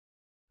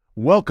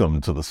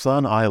Welcome to the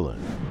Sun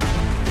Island.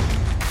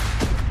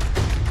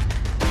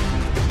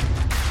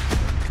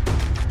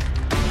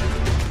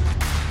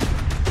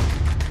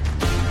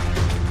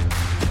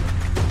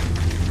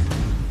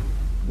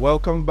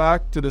 Welcome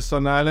back to the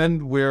Sun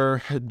Island.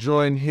 We're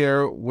joined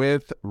here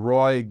with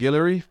Roy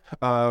Guillory.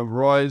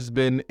 Roy's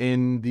been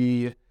in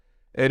the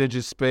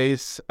energy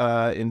space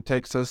in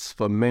Texas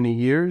for many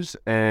years,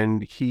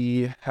 and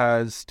he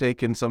has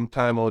taken some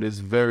time out of his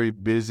very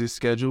busy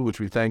schedule, which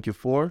we thank you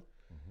for,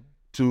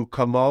 to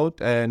come out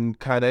and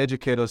kind of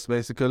educate us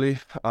basically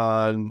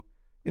on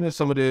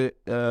some of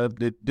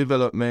the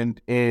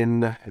development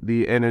in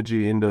the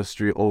energy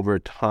industry over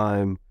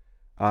time.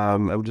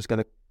 I'm just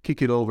gonna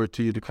kick it over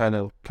to you to kind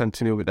of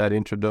continue with that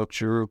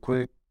introduction real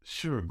quick.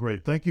 Sure,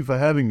 great. Thank you for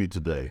having me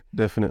today.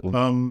 Definitely.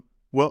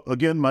 Well,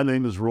 again, my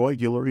name is Roy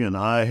Guillory, and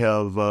I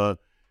have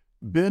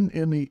been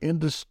in the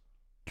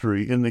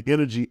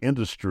energy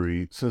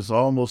industry, since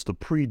almost the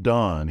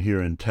pre-dawn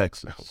here in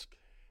Texas.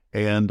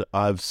 And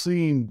I've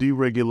seen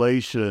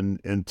deregulation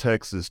in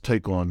Texas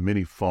take on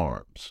many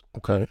farms.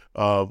 Okay.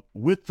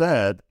 With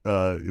that,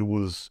 it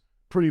was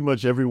pretty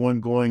much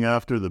everyone going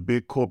after the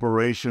big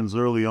corporations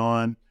early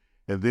on.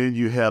 And then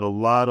you had a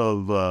lot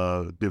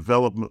of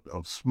development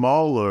of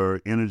smaller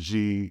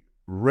energy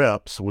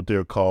reps, what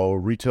they're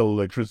called, retail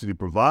electricity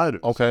providers,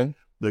 Okay.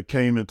 that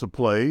came into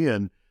play.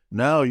 And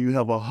now you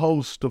have a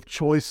host of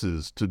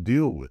choices to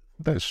deal with.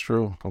 That's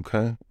true.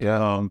 Okay.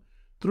 Yeah.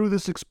 Through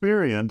this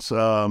experience,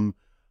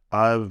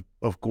 I've,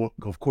 of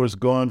course,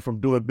 gone from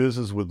doing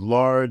business with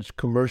large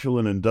commercial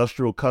and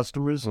industrial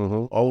customers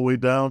all the way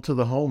down to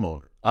the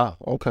homeowner.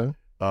 Okay.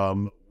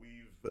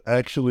 We've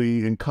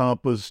actually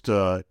encompassed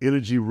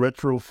energy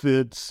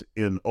retrofits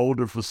in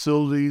older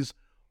facilities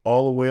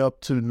all the way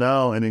up to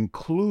now and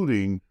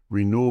including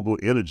renewable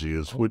energy,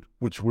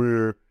 which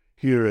we're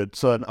here at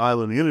Sun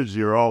Island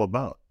Energy are all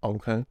about.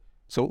 Okay.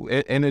 So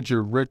energy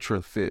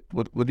retrofit,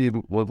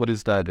 what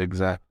is that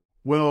exactly?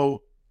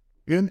 Well,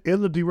 in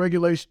the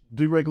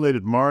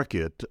deregulated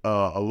market,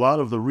 a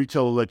lot of the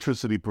retail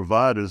electricity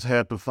providers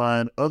had to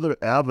find other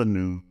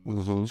avenues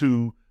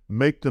to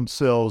make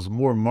themselves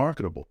more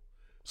marketable.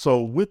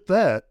 So with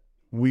that,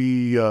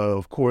 we,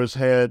 of course,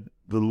 had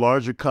the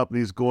larger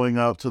companies going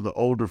out to the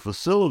older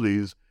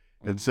facilities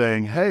and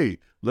saying, hey,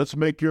 let's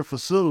make your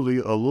facility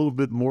a little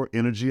bit more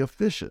energy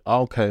efficient.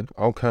 Okay.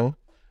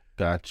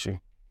 Got you.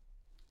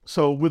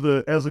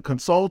 So as a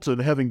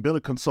consultant, having been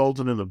a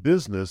consultant in a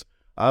business,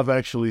 I've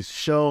actually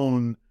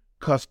shown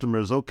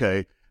customers,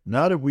 okay,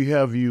 now that we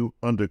have you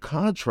under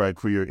contract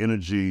for your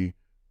energy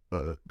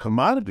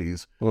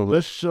commodities,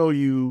 let's show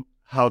you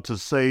how to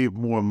save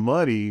more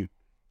money,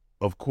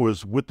 of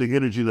course, with the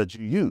energy that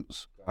you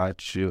use.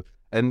 Got you.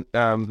 And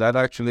that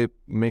actually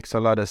makes a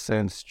lot of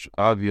sense,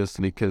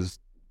 obviously, because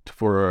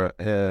for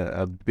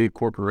a big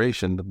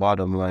corporation, the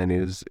bottom line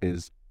is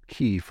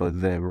key for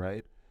them,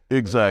 right?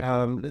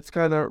 Exactly. Let's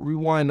kind of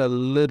rewind a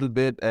little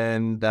bit,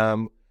 and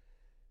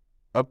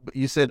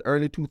you said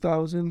early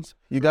 2000s?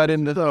 You got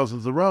into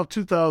 2000s. Around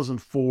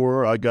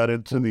 2004, I got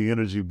into the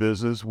energy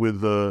business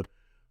with a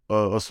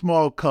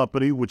small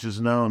company, which is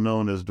now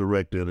known as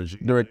Direct Energy.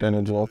 Direct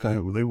Energy, okay.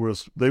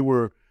 They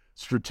were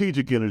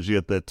Strategic Energy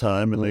at that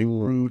time, and they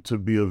grew to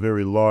be a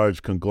very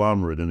large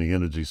conglomerate in the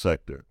energy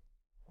sector.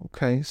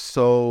 Okay,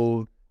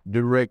 so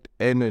Direct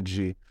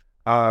Energy.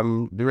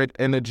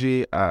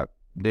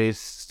 They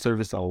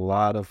service a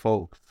lot of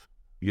folks.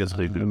 Yes,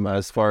 they do.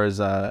 As far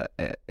as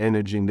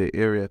energy in the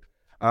area.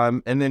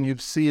 And then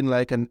you've seen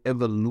like an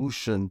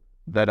evolution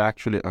that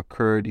actually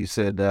occurred. You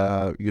said,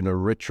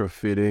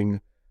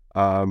 retrofitting,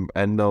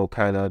 and now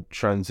kind of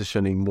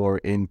transitioning more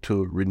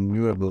into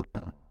renewable.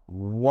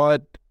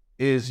 What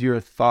is your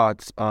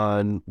thoughts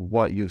on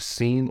what you've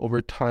seen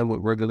over time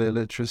with regular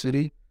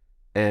electricity,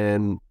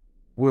 and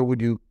where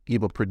would you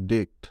even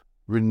predict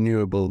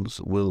renewables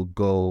will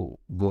go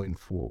going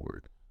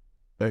forward?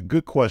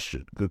 Good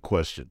question.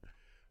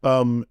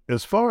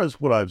 As far as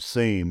what I've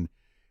seen,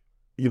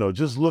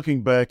 just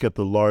looking back at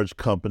the large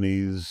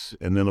companies,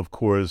 and then, of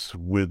course,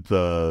 with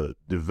the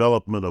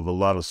development of a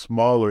lot of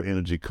smaller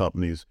energy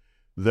companies,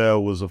 there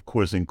was, of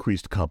course,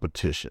 increased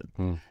competition,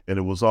 and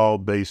it was all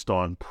based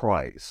on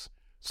price.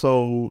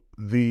 So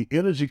the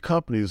energy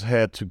companies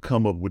had to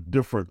come up with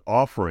different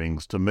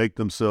offerings to make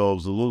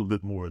themselves a little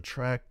bit more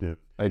attractive.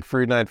 Like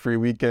free night, free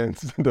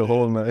weekends, the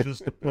whole night.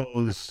 Just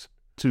opposed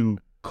to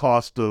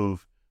cost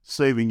of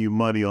saving you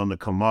money on the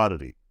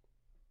commodity.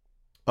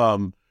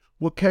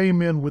 What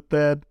came in with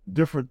that,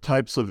 different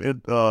types of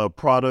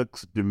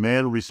products,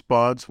 demand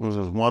response was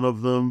one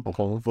of them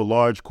for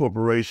large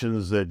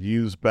corporations that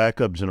use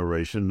backup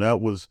generation. That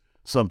was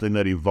something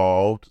that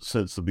evolved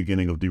since the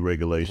beginning of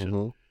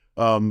deregulation.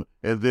 And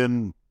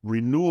then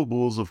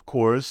renewables, of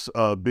course,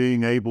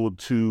 being able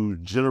to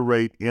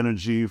generate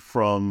energy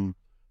from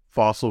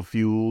fossil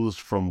fuels,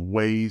 from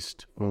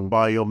waste, from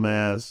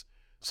biomass.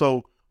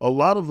 So a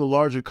lot of the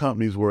larger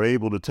companies were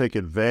able to take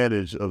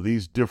advantage of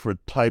these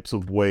different types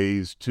of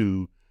ways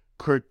to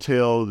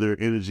curtail their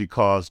energy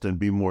cost and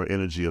be more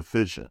energy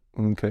efficient.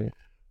 Okay.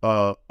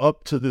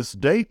 up to this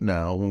date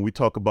now, when we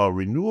talk about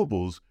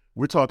renewables,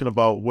 we're talking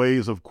about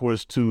ways, of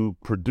course, to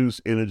produce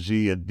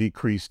energy and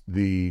decrease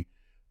the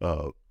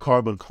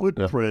carbon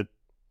footprint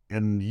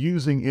and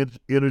using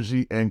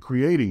energy and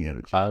creating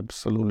energy.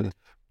 Absolutely.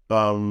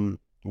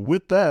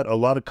 With that, a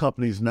lot of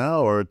companies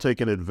now are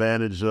taking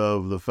advantage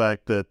of the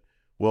fact that,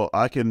 well,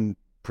 I can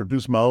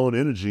produce my own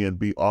energy and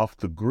be off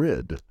the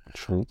grid.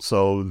 True.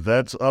 So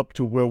that's up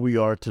to where we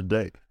are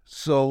today.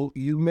 So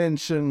you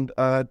mentioned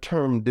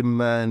term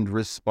demand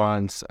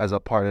response as a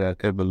part of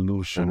that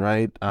evolution,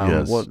 right?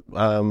 Yes.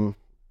 You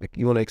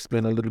want to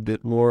explain a little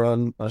bit more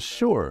on?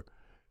 Sure.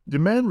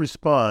 Demand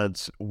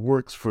response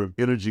works for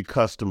energy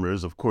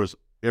customers. Of course,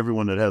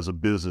 everyone that has a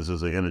business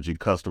is an energy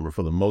customer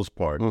for the most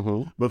part.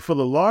 Mm-hmm. But for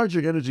the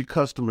larger energy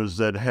customers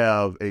that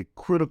have a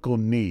critical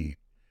need,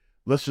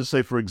 let's just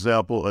say, for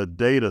example, a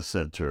data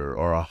center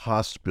or a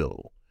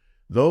hospital,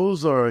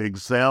 those are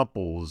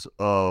examples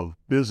of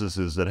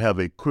businesses that have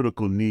a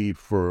critical need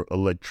for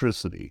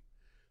electricity.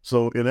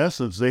 So in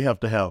essence, they have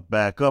to have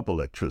backup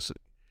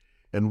electricity.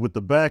 And with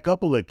the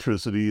backup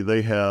electricity,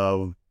 they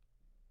have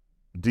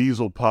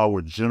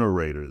diesel-powered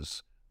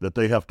generators that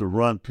they have to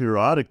run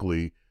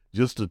periodically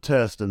just to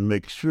test and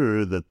make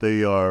sure that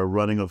they are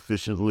running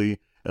efficiently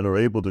and are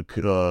able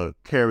to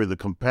carry the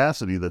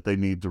capacity that they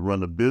need to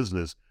run a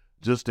business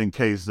just in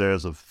case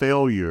there's a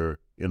failure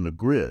in the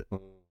grid.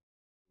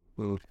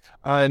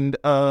 And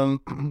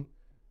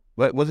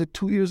was it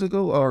 2 years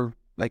ago, or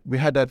like we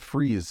had that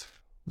freeze?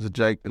 Was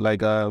it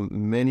like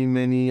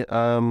many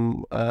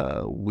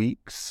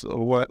weeks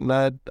or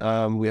whatnot?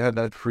 We had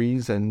that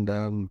freeze, and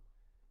it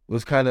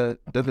was kind of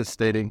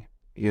devastating.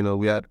 You know,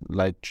 we had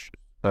like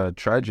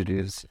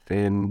tragedies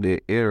in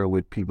the air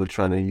with people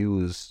trying to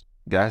use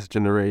gas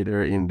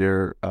generator in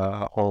their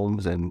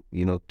homes, and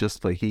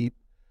just for heat.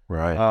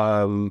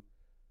 Right.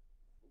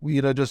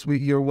 Just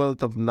with your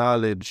wealth of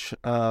knowledge,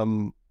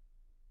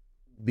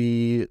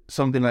 be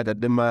something like a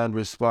demand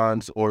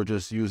response, or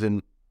just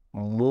using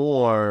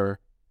more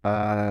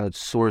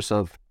source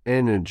of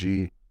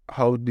energy,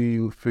 how do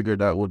you figure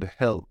that would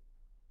help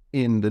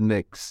in the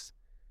next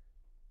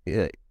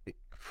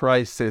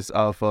crisis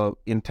of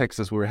in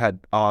Texas, where we had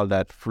all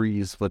that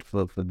freeze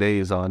for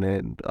days on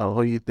end?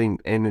 How do you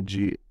think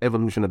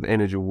evolution of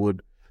energy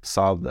would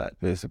solve that,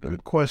 basically?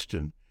 Good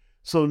question.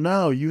 So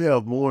now you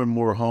have more and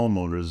more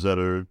homeowners that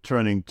are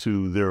turning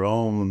to their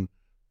own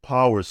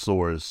power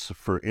source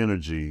for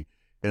energy.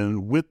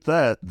 And with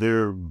that,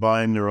 they're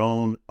buying their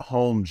own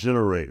home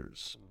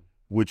generators,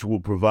 which will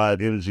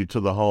provide energy to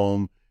the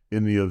home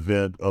in the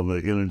event of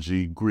an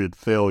energy grid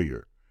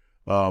failure.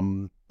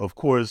 Of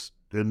course,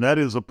 and that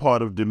is a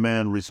part of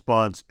demand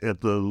response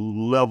at the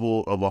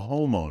level of a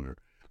homeowner.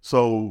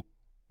 So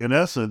in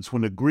essence,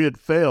 when the grid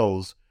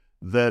fails,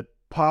 that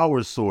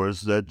power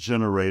source, that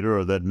generator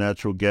or that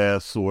natural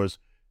gas source,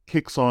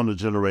 kicks on the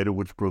generator,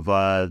 which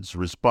provides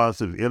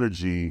responsive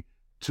energy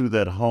to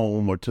that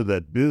home or to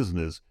that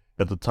business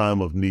at the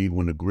time of need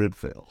when the grid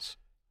fails.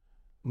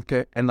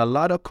 Okay. And a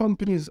lot of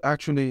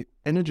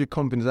energy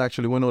companies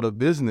actually went out of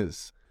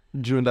business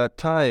during that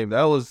time.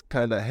 That was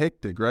kind of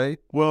hectic, right?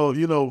 Well,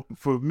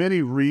 for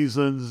many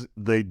reasons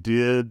they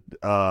did,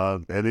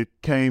 and it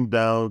came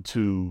down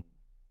to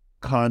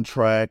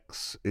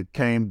contracts. It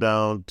came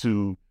down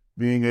to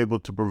being able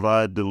to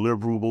provide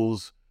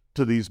deliverables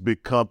to these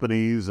big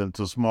companies and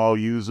to small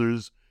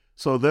users.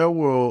 So there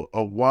were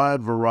a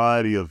wide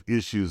variety of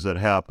issues that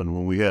happened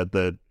when we had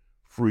that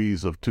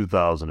freeze of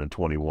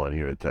 2021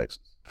 here in Texas.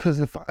 Because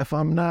if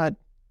I'm not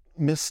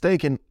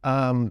mistaken,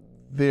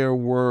 there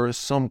were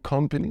some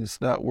companies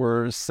that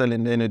were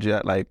selling energy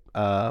at like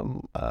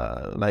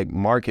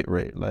market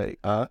rate,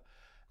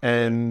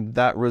 and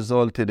that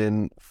resulted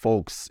in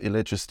folks'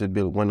 electricity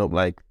bill went up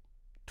like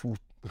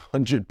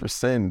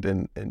 200%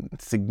 and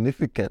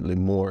significantly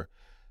more.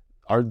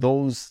 Are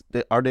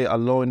they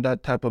allowing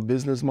that type of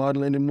business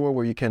model anymore,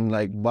 where you can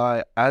like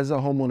buy as a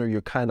homeowner,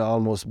 you're kind of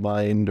almost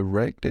buying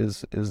direct?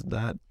 Is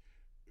that?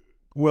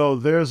 Well,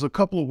 there's a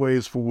couple of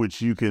ways for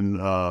which you can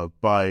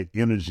buy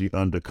energy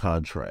under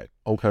contract.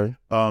 Okay.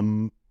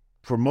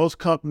 For most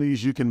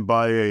companies, you can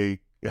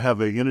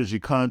have a energy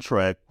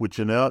contract, which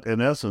in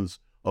essence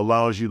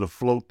allows you to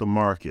float the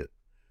market.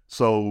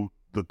 So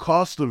the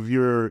cost of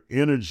your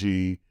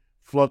energy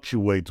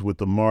fluctuates with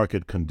the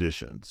market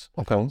conditions.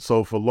 Okay.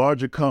 So for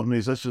larger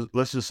companies,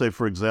 let's just say,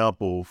 for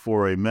example,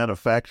 for a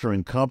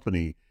manufacturing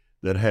company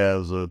that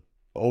has a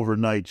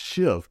overnight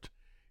shift,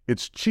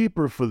 it's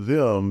cheaper for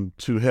them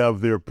to have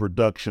their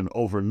production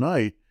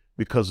overnight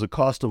because the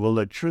cost of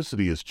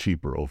electricity is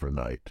cheaper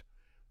overnight.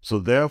 So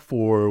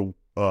therefore,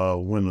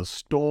 when a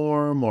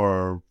storm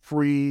or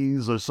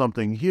freeze or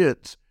something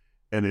hits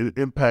and it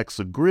impacts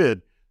the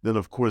grid, then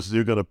of course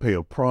they're going to pay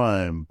a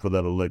prime for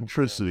that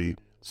electricity,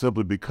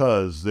 simply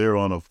because they're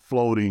on a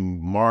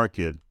floating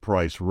market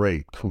price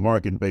rate,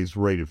 market-based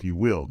rate, if you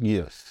will.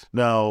 Yes.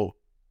 Now,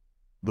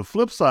 the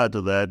flip side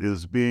to that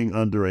is being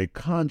under a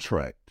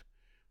contract,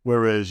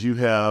 whereas you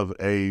have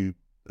an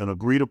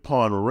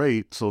agreed-upon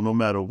rate, so no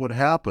matter what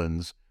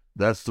happens,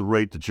 that's the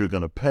rate that you're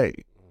going to pay.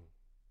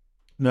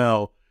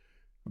 Now,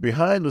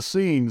 behind the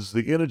scenes,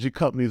 the energy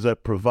companies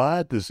that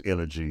provide this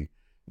energy,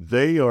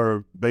 they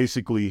are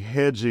basically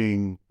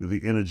hedging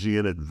the energy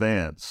in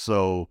advance.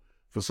 So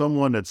for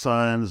someone that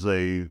signs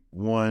a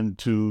 1,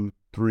 2,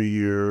 3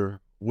 year,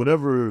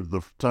 whatever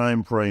the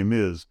time frame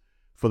is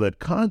for that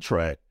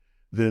contract,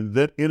 then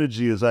that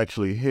energy is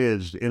actually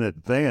hedged in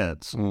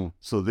advance.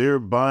 So they're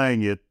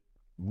buying it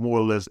more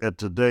or less at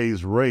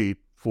today's rate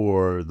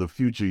for the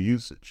future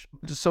usage.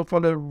 So for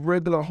the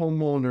regular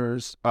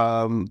homeowners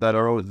that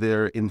are out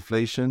there,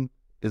 inflation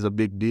is a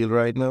big deal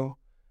right now.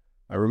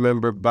 I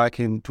remember back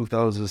in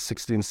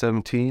 2016,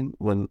 17,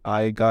 when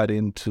I got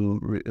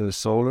into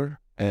solar,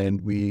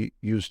 and we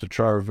used to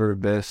try our very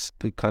best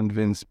to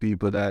convince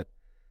people that,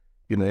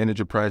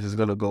 energy price is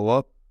going to go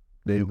up.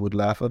 They would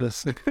laugh at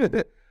us.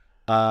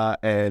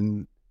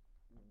 And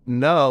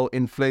now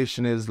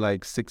inflation is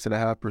like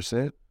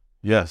 6.5%.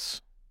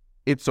 Yes.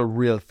 It's a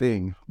real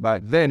thing.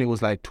 Back then it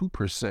was like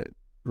 2%,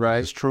 right?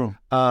 It's true.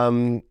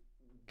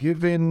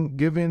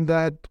 Given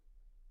that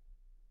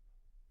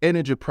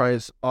energy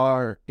prices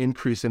are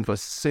increasing for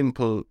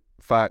simple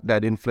fact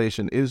that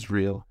inflation is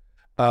real,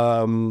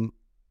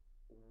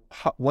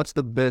 what's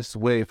the best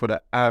way for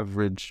the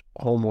average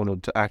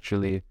homeowner to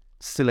actually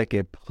select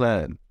a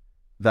plan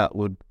that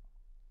would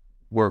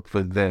work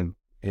for them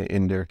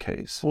in their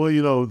case?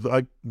 Well,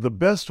 the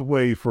best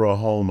way for a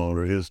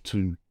homeowner is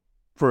to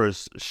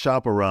first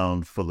shop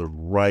around for the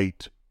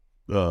right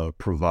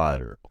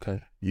provider.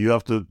 Okay. You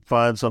have to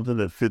find something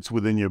that fits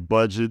within your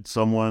budget,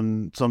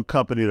 some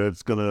company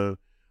that's going to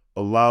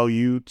allow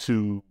you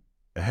to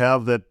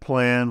have that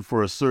plan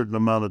for a certain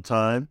amount of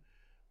time.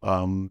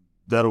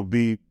 That'll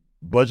be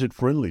budget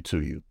friendly to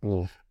you.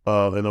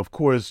 And of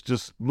course,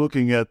 just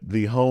looking at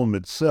the home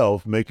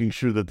itself, making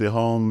sure that the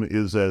home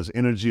is as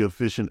energy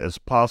efficient as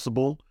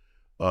possible.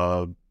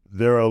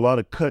 There are a lot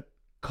of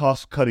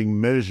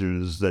cost-cutting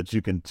measures that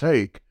you can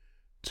take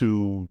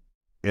to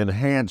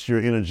enhance your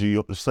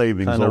energy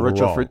savings kind of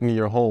overall. Retrofitting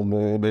your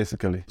home,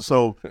 basically.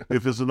 So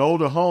if it's an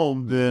older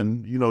home,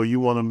 then you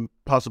want to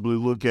possibly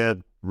look at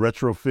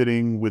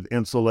retrofitting with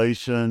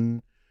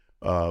insulation.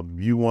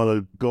 You want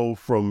to go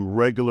from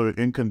regular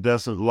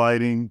incandescent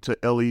lighting to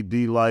LED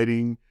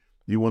lighting.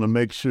 You want to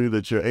make sure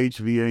that your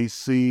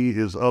HVAC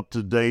is up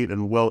to date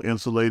and well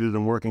insulated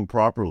and working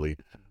properly.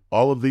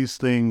 All of these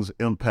things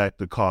impact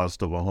the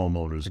cost of a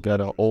homeowner's. You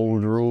got an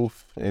old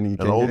roof. An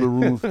older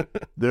roof.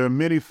 There are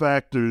many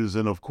factors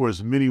and, of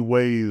course, many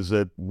ways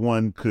that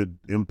one could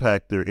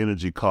impact their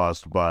energy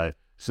cost by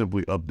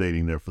simply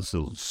updating their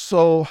facility.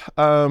 So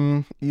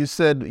you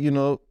said,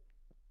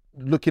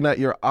 looking at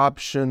your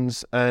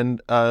options, and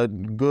a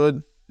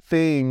good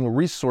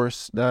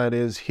resource that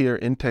is here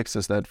in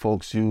Texas that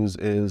folks use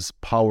is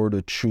Power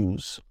to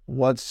Choose.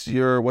 What's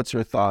your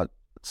thought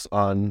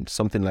on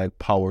something like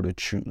Power to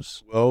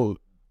Choose? Well,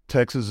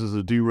 Texas is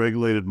a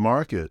deregulated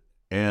market,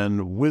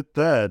 and with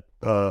that,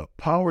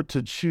 Power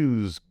to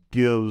Choose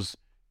gives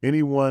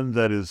anyone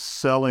that is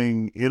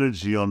selling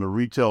energy on the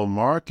retail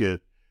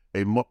market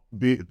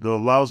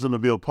allows them to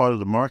be a part of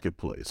the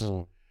marketplace.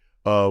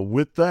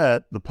 With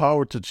that, the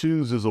Power to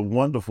Choose is a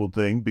wonderful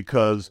thing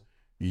because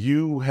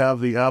you have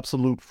the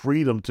absolute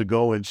freedom to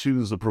go and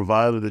choose the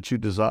provider that you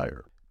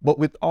desire. But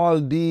with all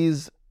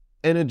these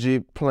energy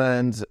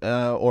plans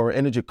or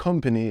energy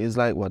company is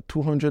like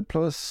 200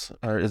 plus,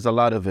 or is a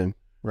lot of them,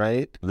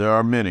 right? There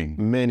are many.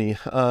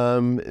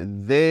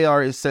 They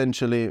are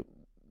essentially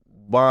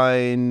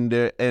buying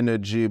their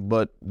energy,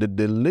 but the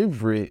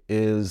delivery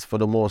is for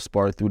the most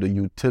part through the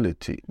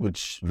utility,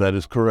 which that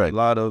is correct. A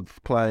lot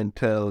of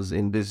clientels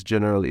in this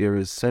general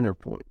area is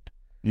CenterPoint.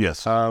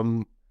 Yes.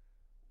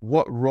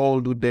 What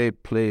role do they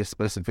play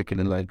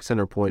specifically, like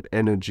CenterPoint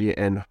Energy,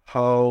 and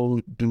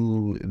how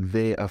do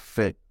they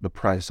affect the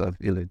price of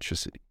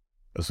electricity?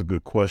 That's a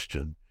good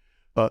question.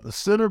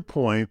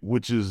 CenterPoint,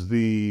 which is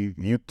the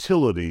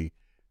utility,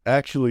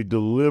 actually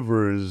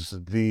delivers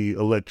the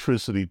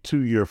electricity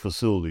to your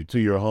facility, to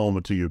your home,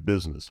 or to your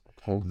business.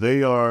 Okay.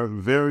 They are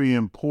very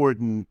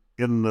important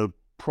in the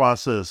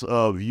process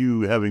of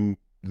you having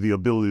the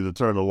ability to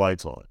turn the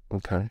lights on.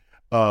 Okay.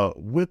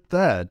 With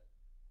that,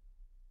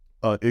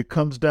 it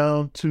comes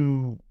down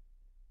to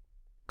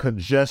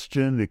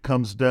congestion. It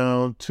comes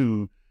down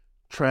to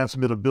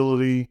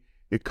transmittability.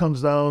 It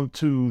comes down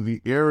to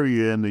the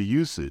area and the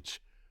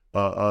usage.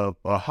 A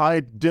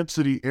high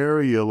density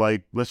area,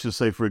 like let's just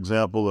say, for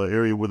example, an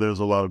area where there's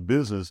a lot of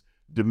business,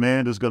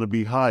 demand is going to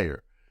be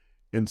higher.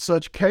 In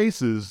such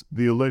cases,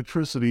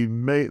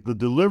 the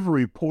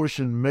delivery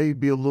portion may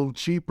be a little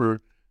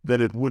cheaper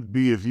than it would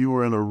be if you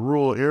were in a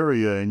rural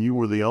area and you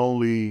were the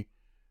only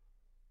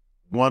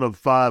one of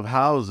 5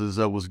 houses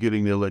that was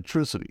getting the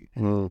electricity.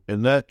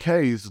 In that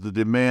case, the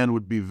demand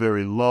would be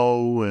very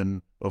low,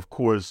 and of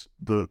course,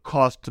 the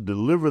cost to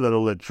deliver that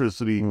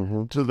electricity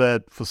to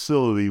that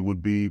facility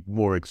would be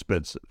more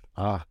expensive.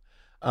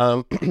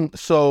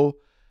 So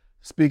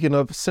speaking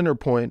of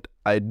CenterPoint,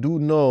 I do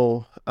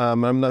know,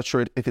 I'm not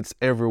sure if it's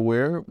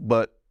everywhere,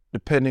 but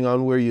depending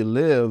on where you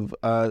live,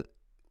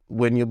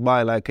 when you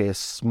buy like a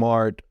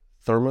smart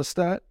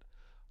thermostat,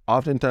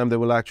 oftentimes they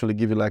will actually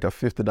give you like a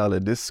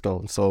 $50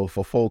 discount. So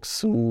for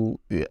folks who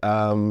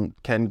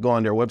can go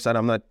on their website,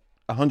 I'm not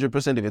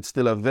 100% if it's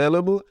still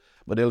available,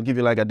 but they'll give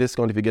you like a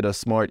discount if you get a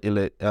smart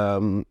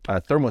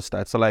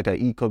thermostat, so like a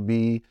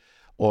Ecobee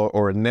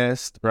or a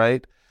Nest,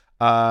 right?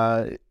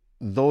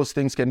 Those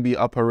things can be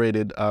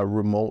operated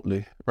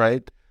remotely,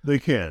 right? They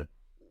can.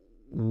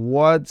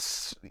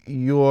 What's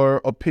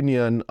your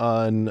opinion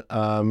on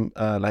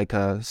like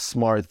a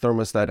smart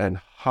thermostat, and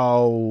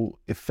how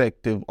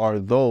effective are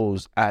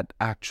those at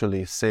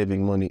actually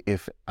saving money,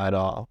 if at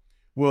all?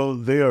 Well,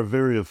 they are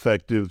very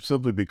effective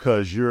simply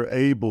because you're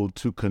able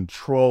to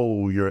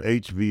control your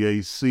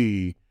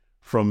HVAC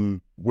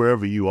from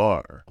wherever you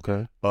are.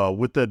 Okay.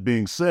 With that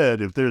being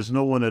said, if there's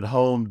no one at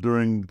home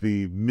during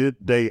the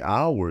midday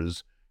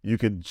hours, you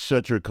can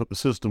shut your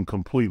system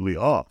completely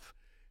off.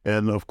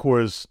 And of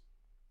course,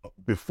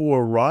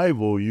 before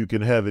arrival, you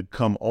can have it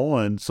come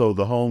on so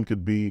the home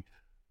could be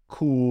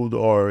cooled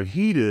or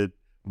heated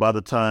by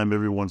the time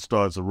everyone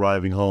starts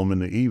arriving home in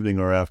the evening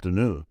or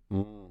afternoon.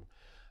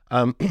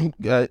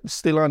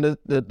 Still on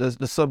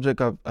the subject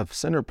of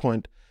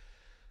CenterPoint,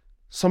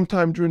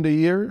 sometime during the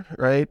year,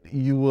 right,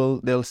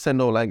 they'll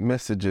send out like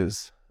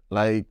messages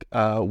like,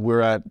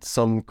 we're at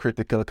some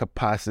critical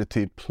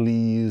capacity,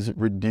 please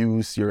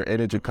reduce your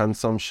energy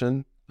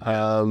consumption.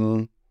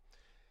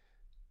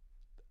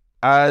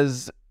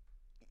 As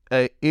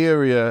an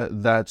area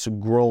that's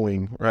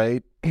growing,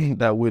 right,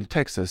 that will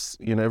Texas,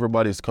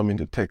 everybody's coming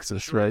to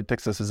Texas, right?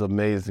 Texas is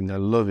amazing. I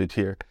love it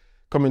here.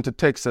 Coming to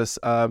Texas,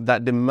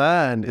 that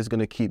demand is going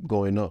to keep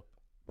going up,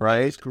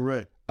 right? That's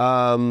correct.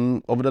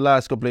 Over the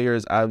last couple of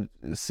years, I've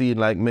seen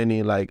like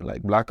many like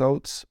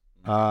blackouts,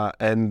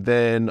 and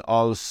then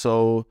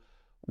also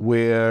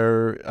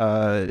where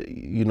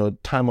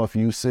time of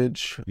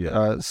usage,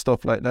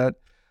 stuff like that.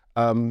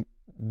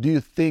 Do you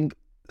think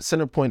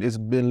CenterPoint is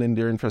building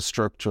their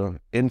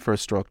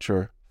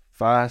infrastructure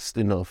fast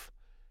enough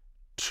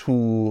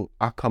to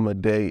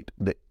accommodate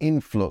the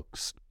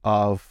influx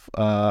of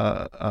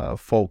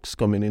folks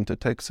coming into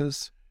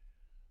Texas?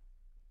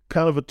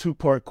 Kind of a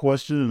two-part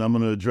question, and I'm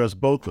going to address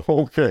both of them.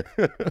 Okay.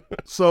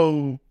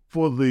 So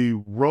for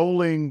the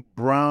rolling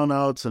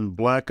brownouts and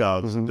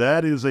blackouts,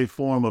 that is a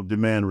form of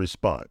demand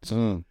response.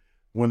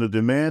 When the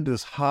demand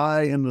is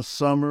high in the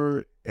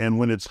summer and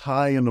when it's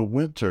high in the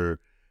winter,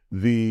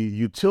 the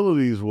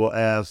utilities will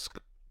ask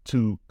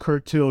to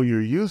curtail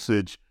your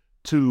usage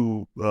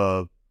to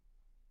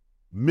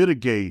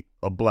mitigate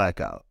a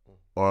blackout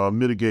or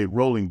mitigate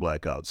rolling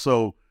blackouts.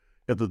 So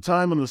at the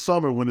time in the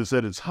summer when it's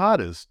at its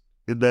hottest,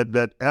 in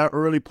that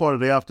early part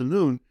of the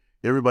afternoon,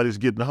 everybody's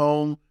getting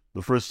home.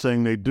 The first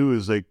thing they do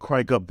is they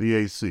crank up the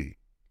AC.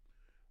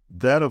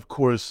 That, of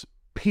course,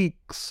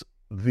 peaks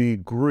the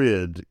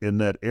grid in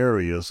that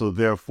area. So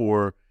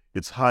therefore,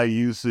 it's high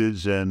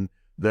usage, and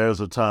there's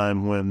a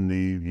time when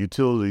the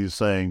utility is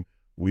saying,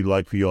 we'd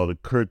like for y'all to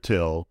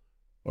curtail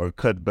or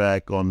cut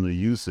back on the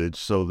usage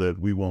so that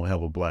we won't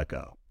have a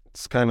blackout.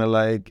 It's kind of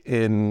like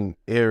in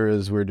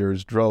areas where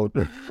there's drought,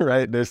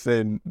 right? They're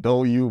saying,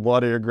 don't you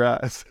water your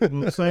grass?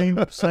 Same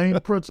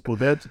principle.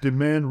 That's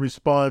demand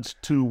response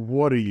to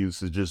water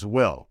usage as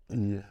well.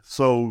 Yeah.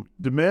 So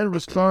demand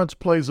response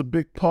plays a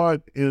big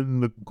part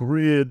in the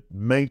grid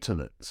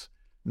maintenance.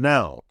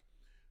 Now,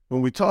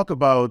 when we talk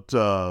about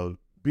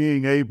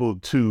being able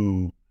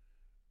to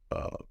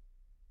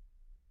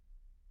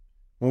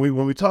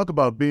when we talk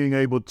about being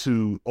able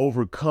to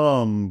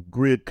overcome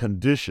grid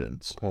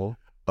conditions,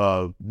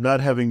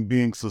 not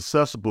being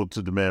susceptible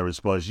to demand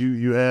response,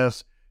 you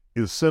ask,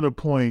 is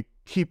CenterPoint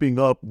keeping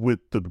up with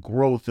the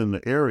growth in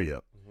the area?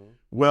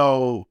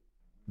 Well,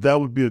 that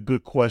would be a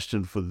good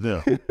question for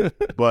them.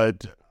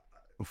 But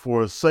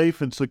for a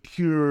safe and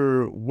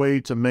secure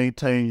way to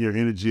maintain your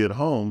energy at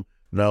home,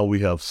 now we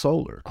have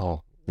solar.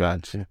 Oh,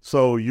 gotcha.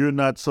 So you're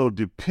not so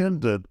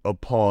dependent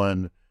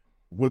upon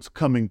what's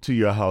coming to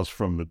your house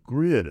from the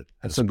grid.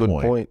 That's a good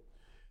point.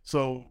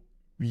 So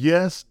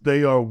yes,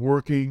 they are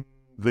working.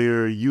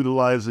 They're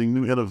utilizing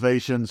new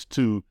innovations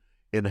to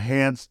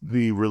enhance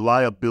the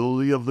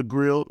reliability of the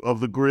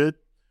grid.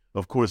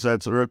 Of course,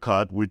 that's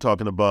ERCOT. We're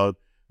talking about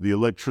the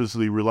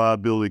Electricity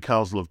Reliability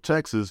Council of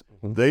Texas.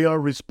 They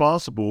are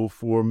responsible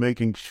for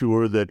making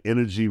sure that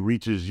energy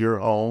reaches your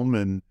home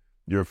and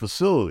your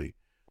facility.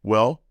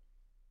 Well,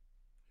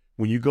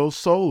 when you go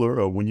solar,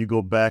 or when you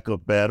go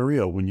backup battery,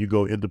 or when you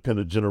go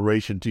independent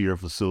generation to your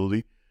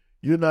facility,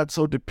 you're not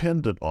so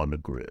dependent on the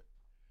grid.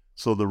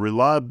 So the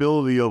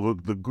reliability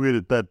of the grid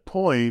at that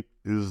point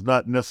is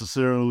not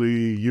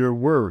necessarily your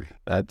worry.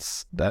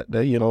 That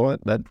you know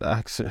what?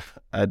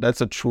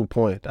 That's a true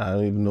point. I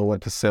don't even know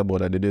what to say about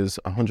that. It is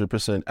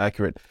 100%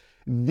 accurate.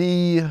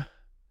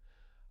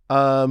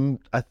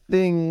 A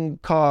thing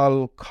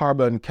called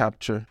carbon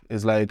capture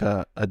is like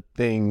a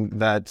thing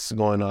that's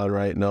going on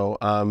right now.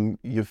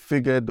 You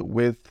figured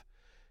with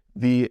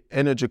the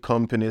energy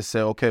companies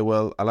say, okay,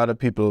 well, a lot of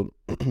people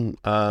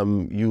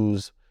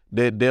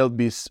they'll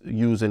be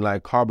using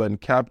like carbon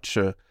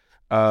capture.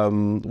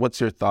 What's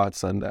your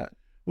thoughts on that?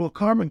 Well,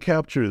 carbon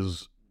capture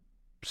is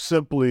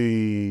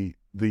simply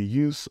the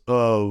use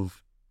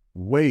of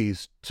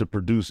ways to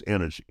produce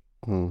energy.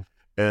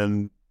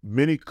 And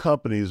many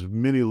companies,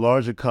 many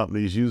larger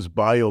companies use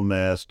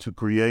biomass to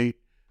create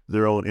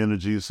their own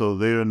energy, so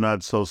they're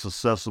not so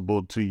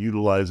susceptible to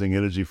utilizing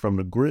energy from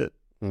the grid.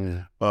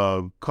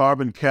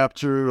 Carbon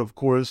capture, of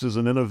course, is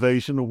an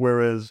innovation,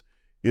 whereas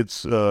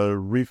it's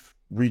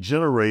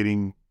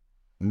regenerating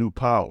new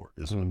power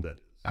is what that is.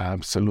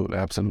 Absolutely,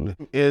 absolutely.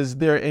 Is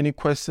there any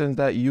questions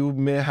that you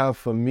may have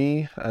for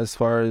me as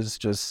far as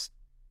just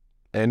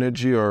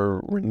energy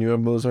or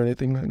renewables or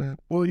anything like that?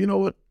 Well, you know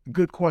what?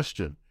 Good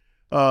question.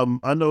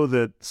 I know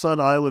that Sun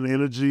Island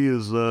Energy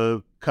is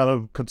kind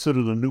of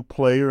considered a new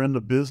player in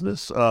the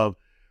business.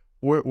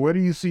 Where do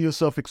you see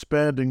yourself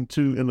expanding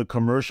to in the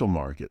commercial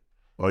market?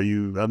 I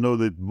know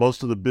that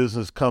most of the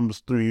business comes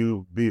through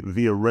you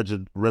via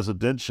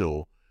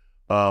residential.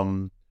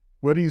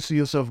 Where do you see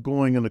yourself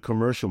going in the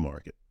commercial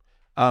market?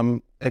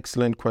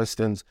 Excellent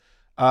questions.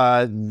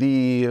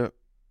 The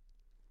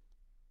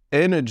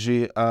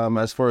energy,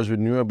 as far as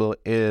renewable,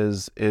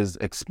 is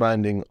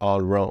expanding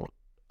all around.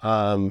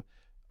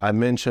 I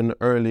mentioned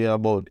earlier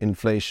about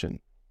inflation.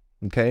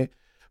 Okay,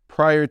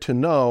 prior to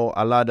now,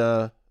 a lot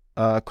of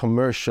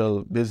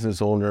commercial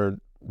business owner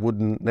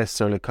wouldn't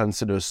necessarily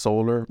consider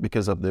solar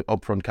because of the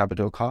upfront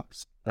capital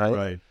cost.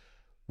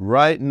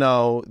 Right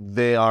now,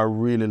 they are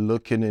really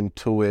looking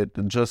into it.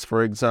 Just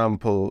for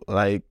example,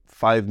 like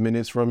 5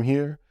 minutes from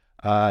here,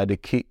 the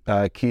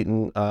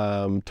Keaton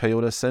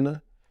Toyota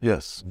Center.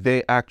 Yes.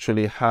 They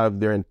actually have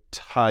their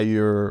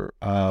entire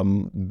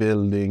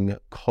building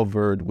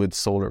covered with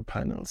solar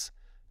panels.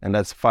 And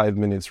that's 5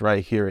 minutes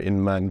right here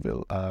in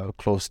Manville,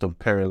 close to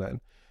Pearland.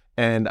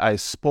 And I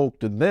spoke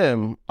to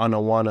them on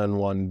a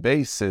one-on-one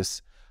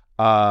basis.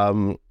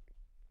 And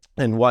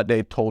what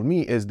they told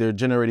me is they're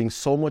generating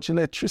so much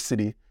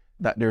electricity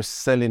that they're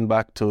selling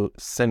back to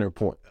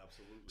CenterPoint.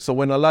 So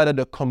when a lot of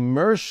the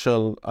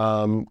commercial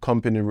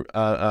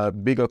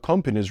bigger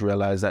companies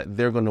realize that,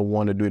 they're going to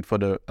want to do it for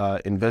the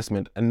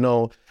investment. And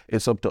now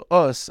it's up to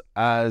us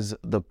as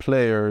the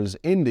players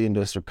in the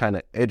industry kind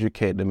of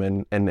educate them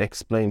and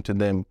explain to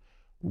them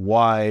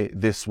why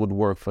this would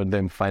work for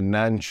them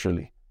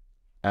financially.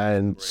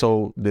 And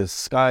so the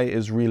sky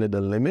is really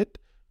the limit,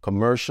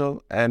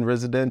 commercial and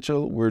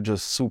residential. We're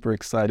just super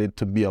excited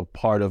to be a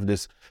part of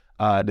this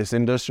this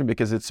industry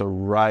because it's a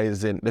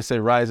rising, they say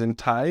rising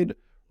tide,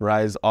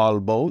 rise all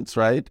boats,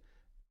 right?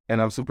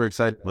 And I'm super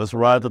excited. Let's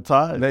ride the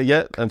tide.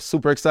 Yeah, I'm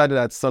super excited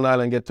that Sun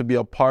Island get to be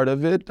a part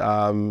of it.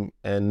 And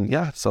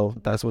yeah, so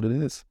that's what it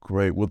is.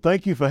 Great. Well,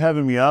 thank you for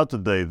having me out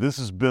today. This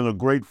has been a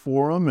great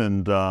forum,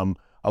 and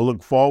I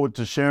look forward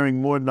to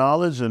sharing more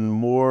knowledge and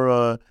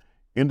more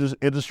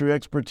industry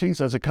expertise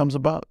as it comes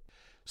about.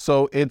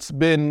 So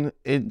you've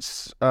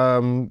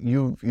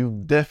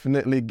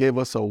definitely gave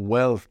us a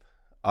wealth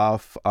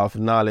of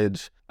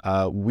knowledge.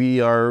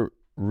 We are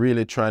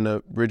really trying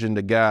to bridging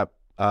the gap,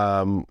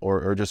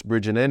 or just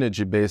bridging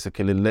energy,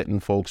 basically letting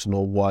folks know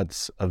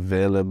what's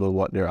available,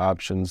 what their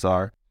options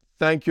are.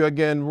 Thank you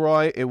again,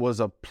 Roy. It was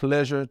a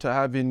pleasure to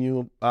having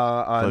you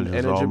on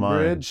Pleasure's Energy all mine.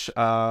 Bridge.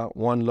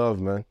 One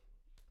love, man.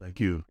 Thank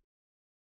you.